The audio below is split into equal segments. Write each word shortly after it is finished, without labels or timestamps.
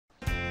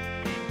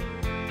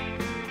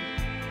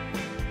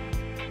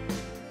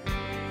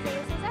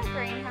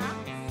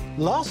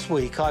Last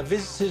week, I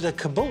visited a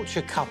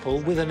Caboolture couple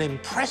with an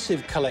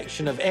impressive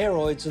collection of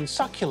aroids and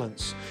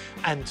succulents.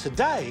 And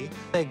today,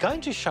 they're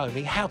going to show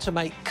me how to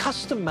make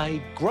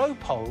custom-made grow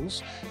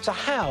poles to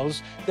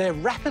house their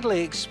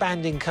rapidly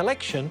expanding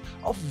collection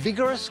of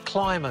vigorous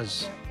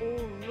climbers.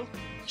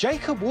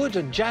 Jacob Wood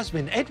and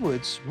Jazmin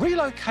Edwards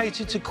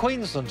relocated to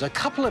Queensland a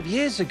couple of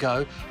years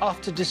ago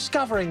after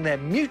discovering their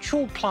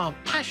mutual plant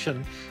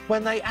passion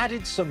when they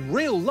added some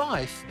real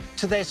life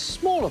to their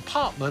small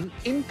apartment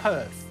in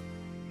Perth.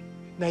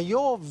 Now,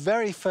 your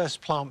very first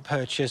plant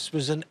purchase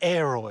was an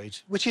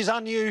aroid, which is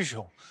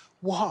unusual.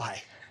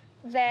 Why?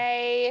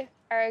 They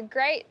are a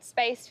great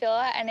space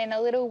filler, and in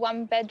a little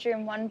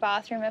one-bedroom,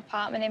 one-bathroom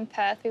apartment in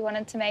Perth, we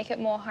wanted to make it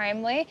more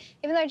homely.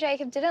 Even though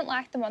Jacob didn't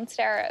like the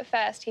Monstera at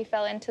first, he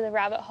fell into the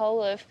rabbit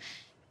hole of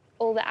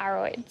all the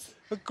aroids.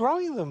 But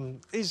growing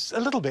them is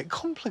a little bit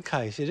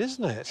complicated,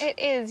 isn't it? It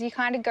is. You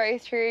kind of go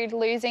through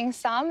losing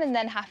some and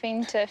then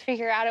having to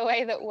figure out a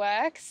way that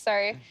works, so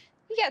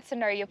you get to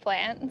know your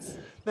plants.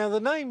 Now,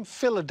 the name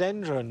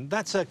Philodendron,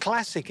 that's a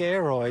classic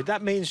aroid.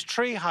 That means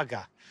tree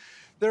hugger.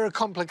 There are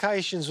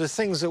complications with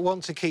things that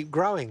want to keep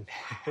growing.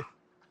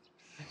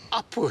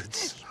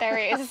 Upwards. There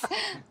is.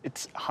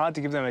 It's hard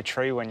to give them a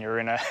tree when you're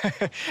in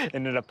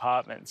an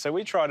apartment. So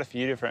we tried a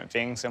few different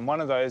things, and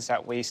one of those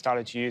that we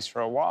started to use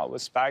for a while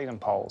was sphagnum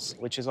poles,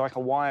 which is like a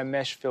wire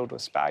mesh filled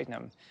with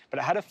sphagnum. But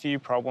it had a few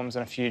problems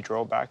and a few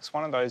drawbacks.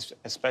 One of those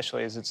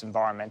especially is its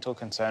environmental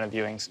concern of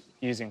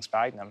using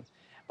sphagnum,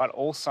 but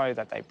also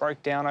that they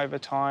broke down over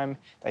time,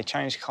 they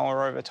changed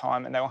colour over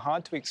time, and they were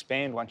hard to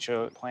expand once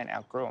your plant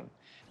outgrew them.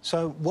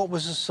 So what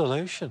was the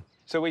solution?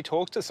 So we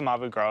talked to some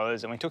other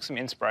growers and we took some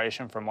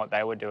inspiration from what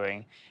they were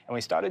doing, and we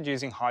started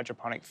using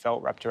hydroponic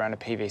felt wrapped around a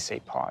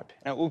PVC pipe.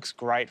 And it looks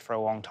great for a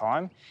long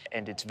time,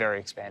 and it's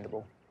very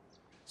expandable.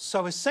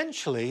 So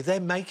essentially, they're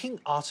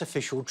making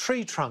artificial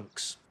tree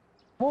trunks.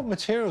 What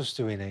materials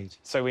do we need?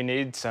 So we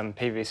need some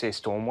PVC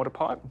stormwater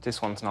pipe.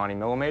 This one's 90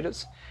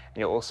 millimetres.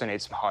 You also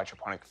need some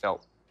hydroponic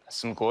felt,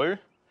 some glue,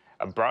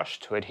 a brush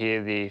to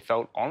adhere the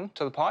felt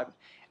onto the pipe,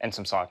 and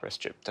some Cypress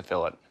chip to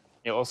fill it.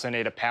 You'll also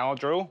need a power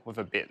drill with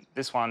a bit.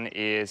 This one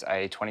is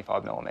a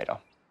 25 millimetre.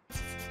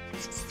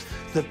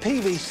 The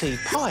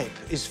PVC pipe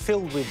is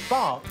filled with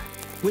bark,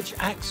 which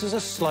acts as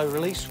a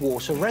slow-release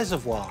water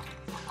reservoir.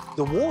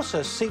 The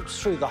water seeps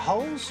through the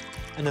holes,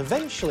 and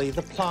eventually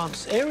the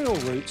plant's aerial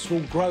roots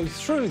will grow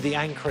through the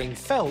anchoring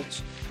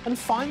felt and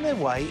find their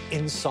way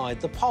inside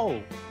the pole.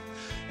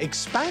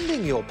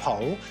 Expanding your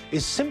pole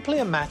is simply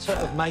a matter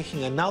of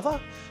making another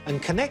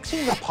and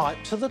connecting the pipe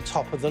to the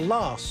top of the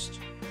last.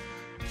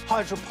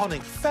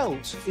 Hydroponic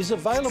felt is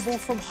available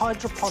from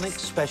hydroponic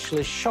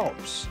specialist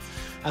shops,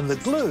 and the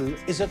glue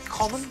is a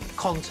common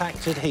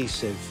contact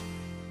adhesive.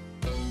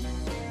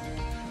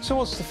 So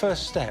what's the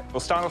first step?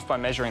 We'll start off by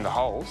measuring the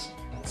holes.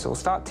 So we'll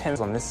start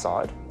 10s on this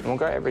side, and we'll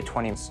go every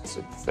 20,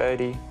 so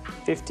 30,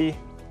 50,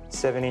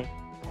 70,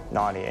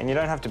 90, and you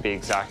don't have to be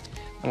exact.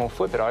 And we'll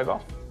flip it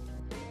over,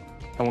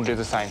 and we'll do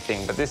the same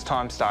thing, but this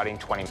time starting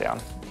 20 down.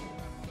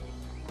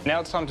 Now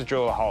it's time to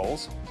drill the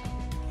holes.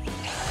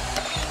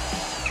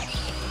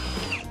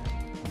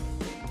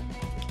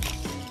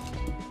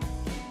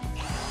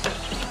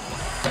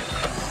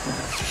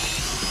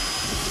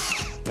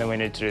 Then we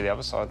need to do the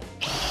other side.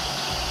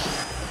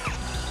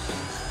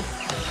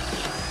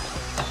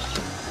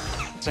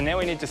 So now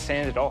we need to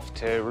sand it off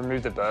to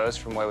remove the burrs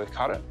from where we've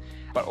cut it,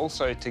 but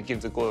also to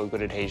give the glue a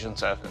good adhesion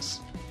surface.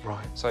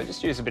 Right. So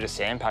just use a bit of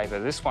sandpaper.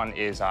 This one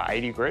is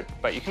 80 grit,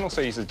 but you can also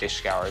use a dish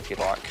scourer if you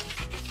like.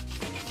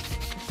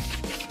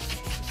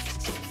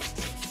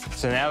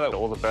 So now that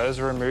all the burrs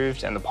are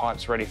removed and the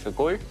pipe's ready for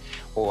glue,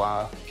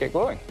 we'll get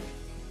gluing.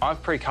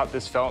 I've pre-cut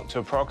this felt to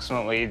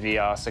approximately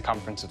the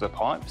circumference of the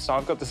pipe. So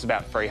I've got this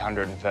about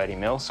 330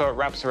 mil, so it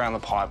wraps around the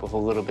pipe with a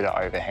little bit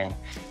of overhang.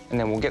 And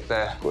then we'll get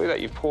the glue that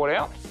you've poured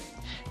out,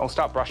 and we'll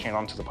start brushing it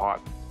onto the pipe.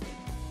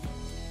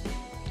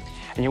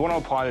 And you want to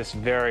apply this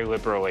very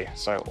liberally,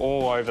 so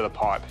all over the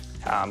pipe,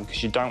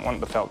 because you don't want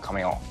the felt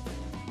coming off.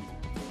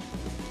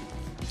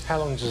 How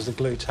long does the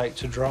glue take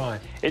to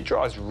dry? It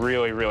dries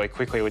really, really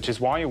quickly, which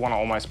is why you want to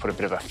almost put a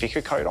bit of a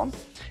thicker coat on,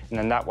 and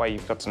then that way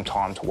you've got some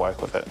time to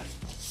work with it.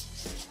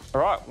 All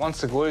right,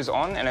 once the glue's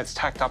on and it's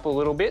tacked up a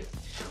little bit,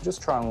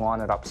 just try and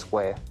line it up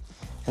square.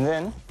 And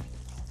then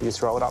you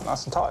just roll it up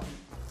nice and tight.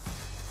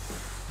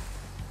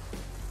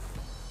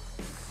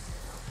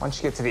 Once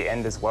you get to the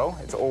end as well,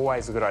 it's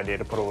always a good idea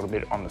to put a little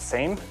bit on the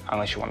seam,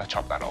 unless you want to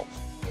chop that off.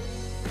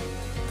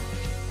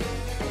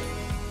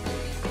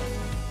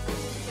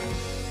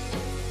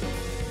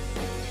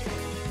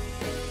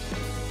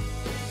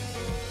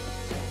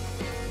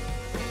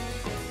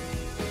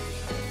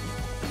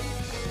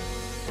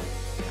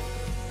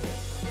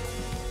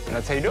 And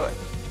that's how you do it.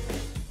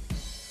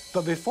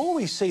 But before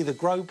we see the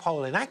grow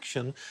pole in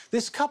action,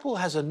 this couple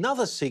has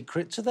another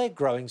secret to their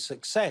growing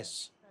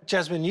success.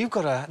 Jazmin, you've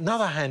got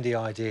another handy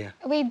idea.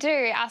 We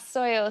do, our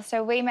soil.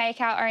 So we make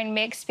our own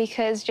mix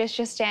because just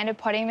your standard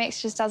potting mix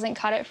just doesn't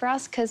cut it for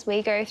us because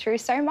we go through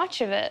so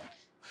much of it.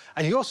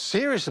 And you're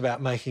serious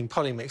about making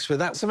potting mix with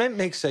that cement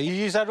mixer. You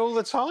use that all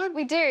the time?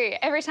 We do,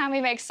 every time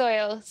we make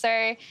soil.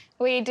 So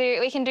we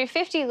can do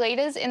 50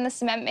 litres in the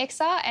cement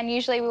mixer, and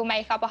usually we'll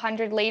make up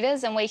 100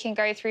 litres, and we can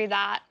go through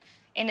that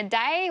in a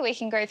day. We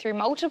can go through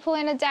multiple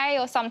in a day,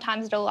 or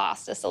sometimes it'll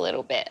last us a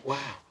little bit. Wow.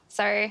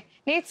 So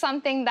need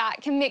something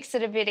that can mix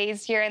it a bit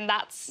easier, and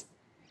that's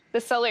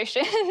the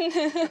solution.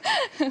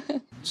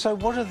 So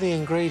what are the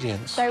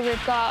ingredients? So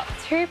we've got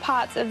 2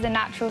 parts of the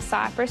natural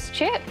cypress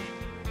chip,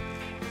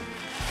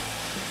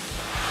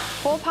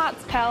 4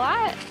 parts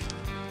perlite,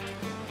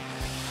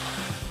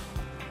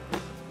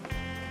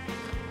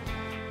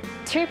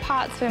 2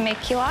 parts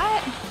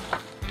vermiculite,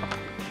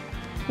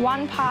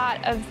 1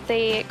 part of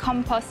the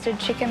composted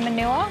chicken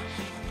manure,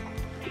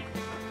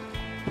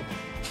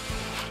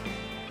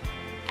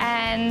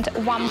 and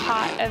 1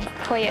 part of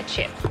coir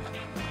chip.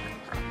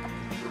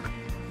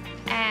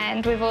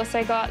 And we've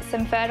also got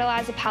some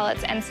fertiliser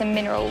pellets and some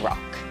mineral rock.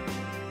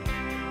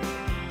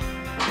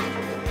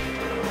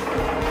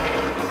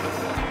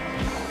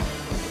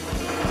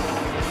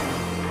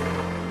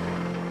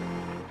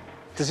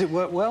 Does it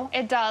work well?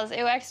 It does.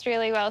 It works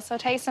really well. So I'll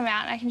take some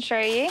out and I can show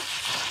you.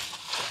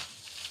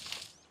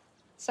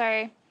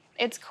 So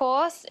it's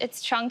coarse,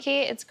 it's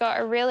chunky, it's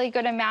got a really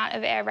good amount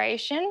of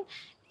aeration,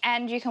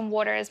 and you can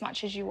water as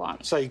much as you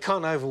want. So you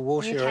can't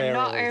overwater your aroids. You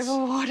cannot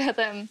overwater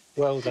them.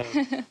 Well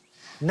done.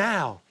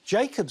 Now,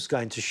 Jacob's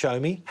going to show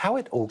me how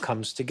it all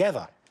comes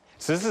together.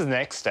 So this is the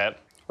next step.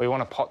 We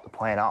want to pot the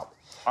plant up.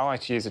 I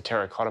like to use a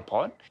terracotta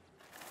pot.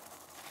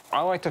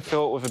 I like to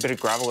fill it with a bit of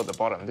gravel at the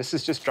bottom. This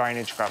is just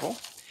drainage gravel.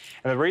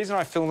 And the reason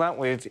I fill that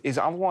with is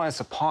otherwise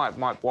the pipe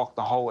might block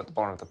the hole at the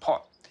bottom of the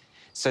pot.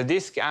 So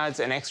this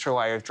adds an extra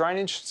layer of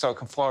drainage so it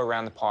can flow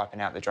around the pipe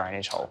and out the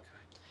drainage hole.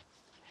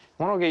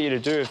 What I'll get you to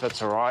do, if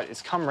that's all right,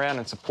 is come around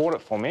and support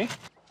it for me,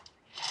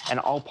 and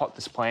I'll pot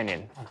this plant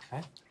in.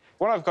 OK.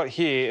 What I've got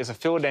here is a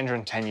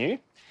Philodendron tenue,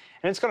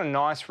 and it's got a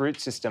nice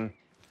root system.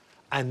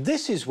 And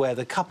this is where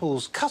the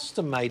couple's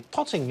custom-made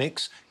potting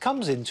mix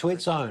comes into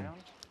its own.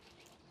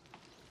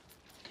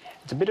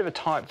 It's a bit of a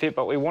tight fit,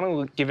 but we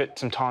want to give it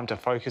some time to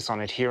focus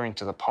on adhering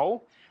to the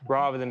pole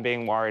rather than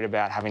being worried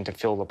about having to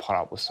fill the pot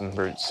up with some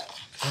roots.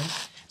 Okay.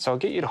 So I'll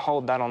get you to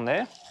hold that on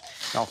there,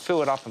 and I'll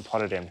fill it up and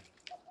pot it in.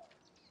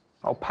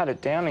 I'll pat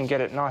it down and get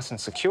it nice and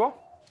secure,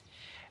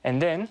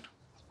 and then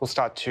we'll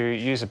start to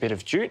use a bit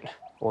of jute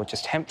or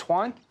just hemp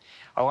twine.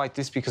 I like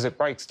this because it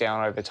breaks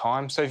down over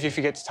time, so if you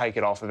forget to take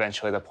it off,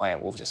 eventually the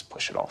plant will just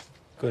push it off.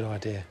 Good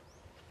idea.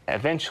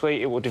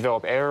 Eventually, it will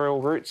develop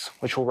aerial roots,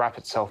 which will wrap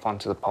itself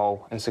onto the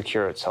pole and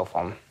secure itself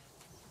on.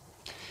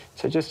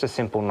 So just a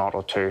simple knot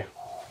or two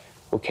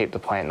will keep the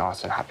plant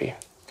nice and happy.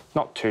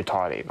 Not too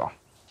tight either.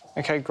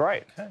 OK,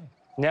 great. Okay.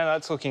 Now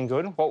that's looking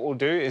good. What we'll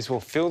do is we'll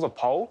fill the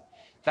pole.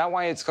 That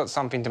way it's got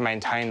something to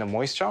maintain the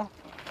moisture.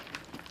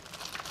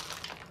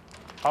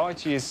 I like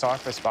to use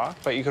cypress bark,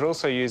 but you could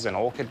also use an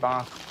orchid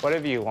bark,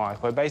 whatever you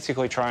like. We're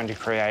basically trying to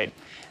create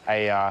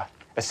a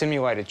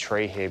simulated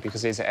tree here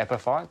because these are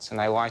epiphytes and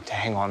they like to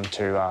hang on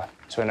to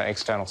an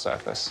external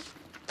surface.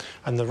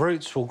 And the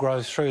roots will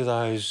grow through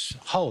those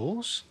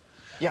holes.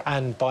 Yep.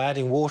 And by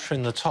adding water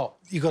in the top,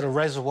 you've got a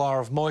reservoir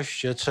of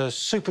moisture to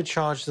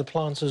supercharge the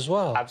plant as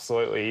well.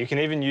 Absolutely. You can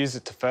even use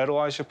it to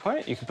fertilise your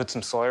plant. You can put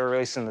some soil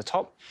release in the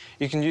top.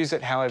 You can use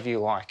it however you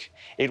like.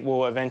 It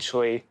will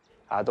eventually,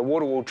 the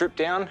water will drip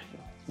down,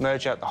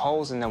 merge out the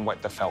holes and then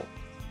wet the felt.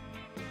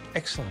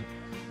 Excellent.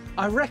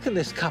 I reckon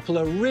this couple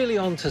are really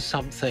onto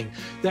something.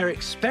 They're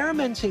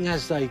experimenting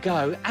as they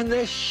go and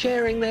they're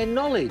sharing their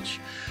knowledge.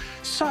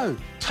 So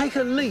take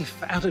a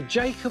leaf out of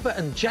Jacob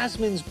and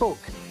Jazmin's book.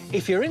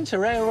 If you're into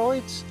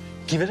aroids,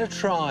 give it a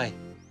try.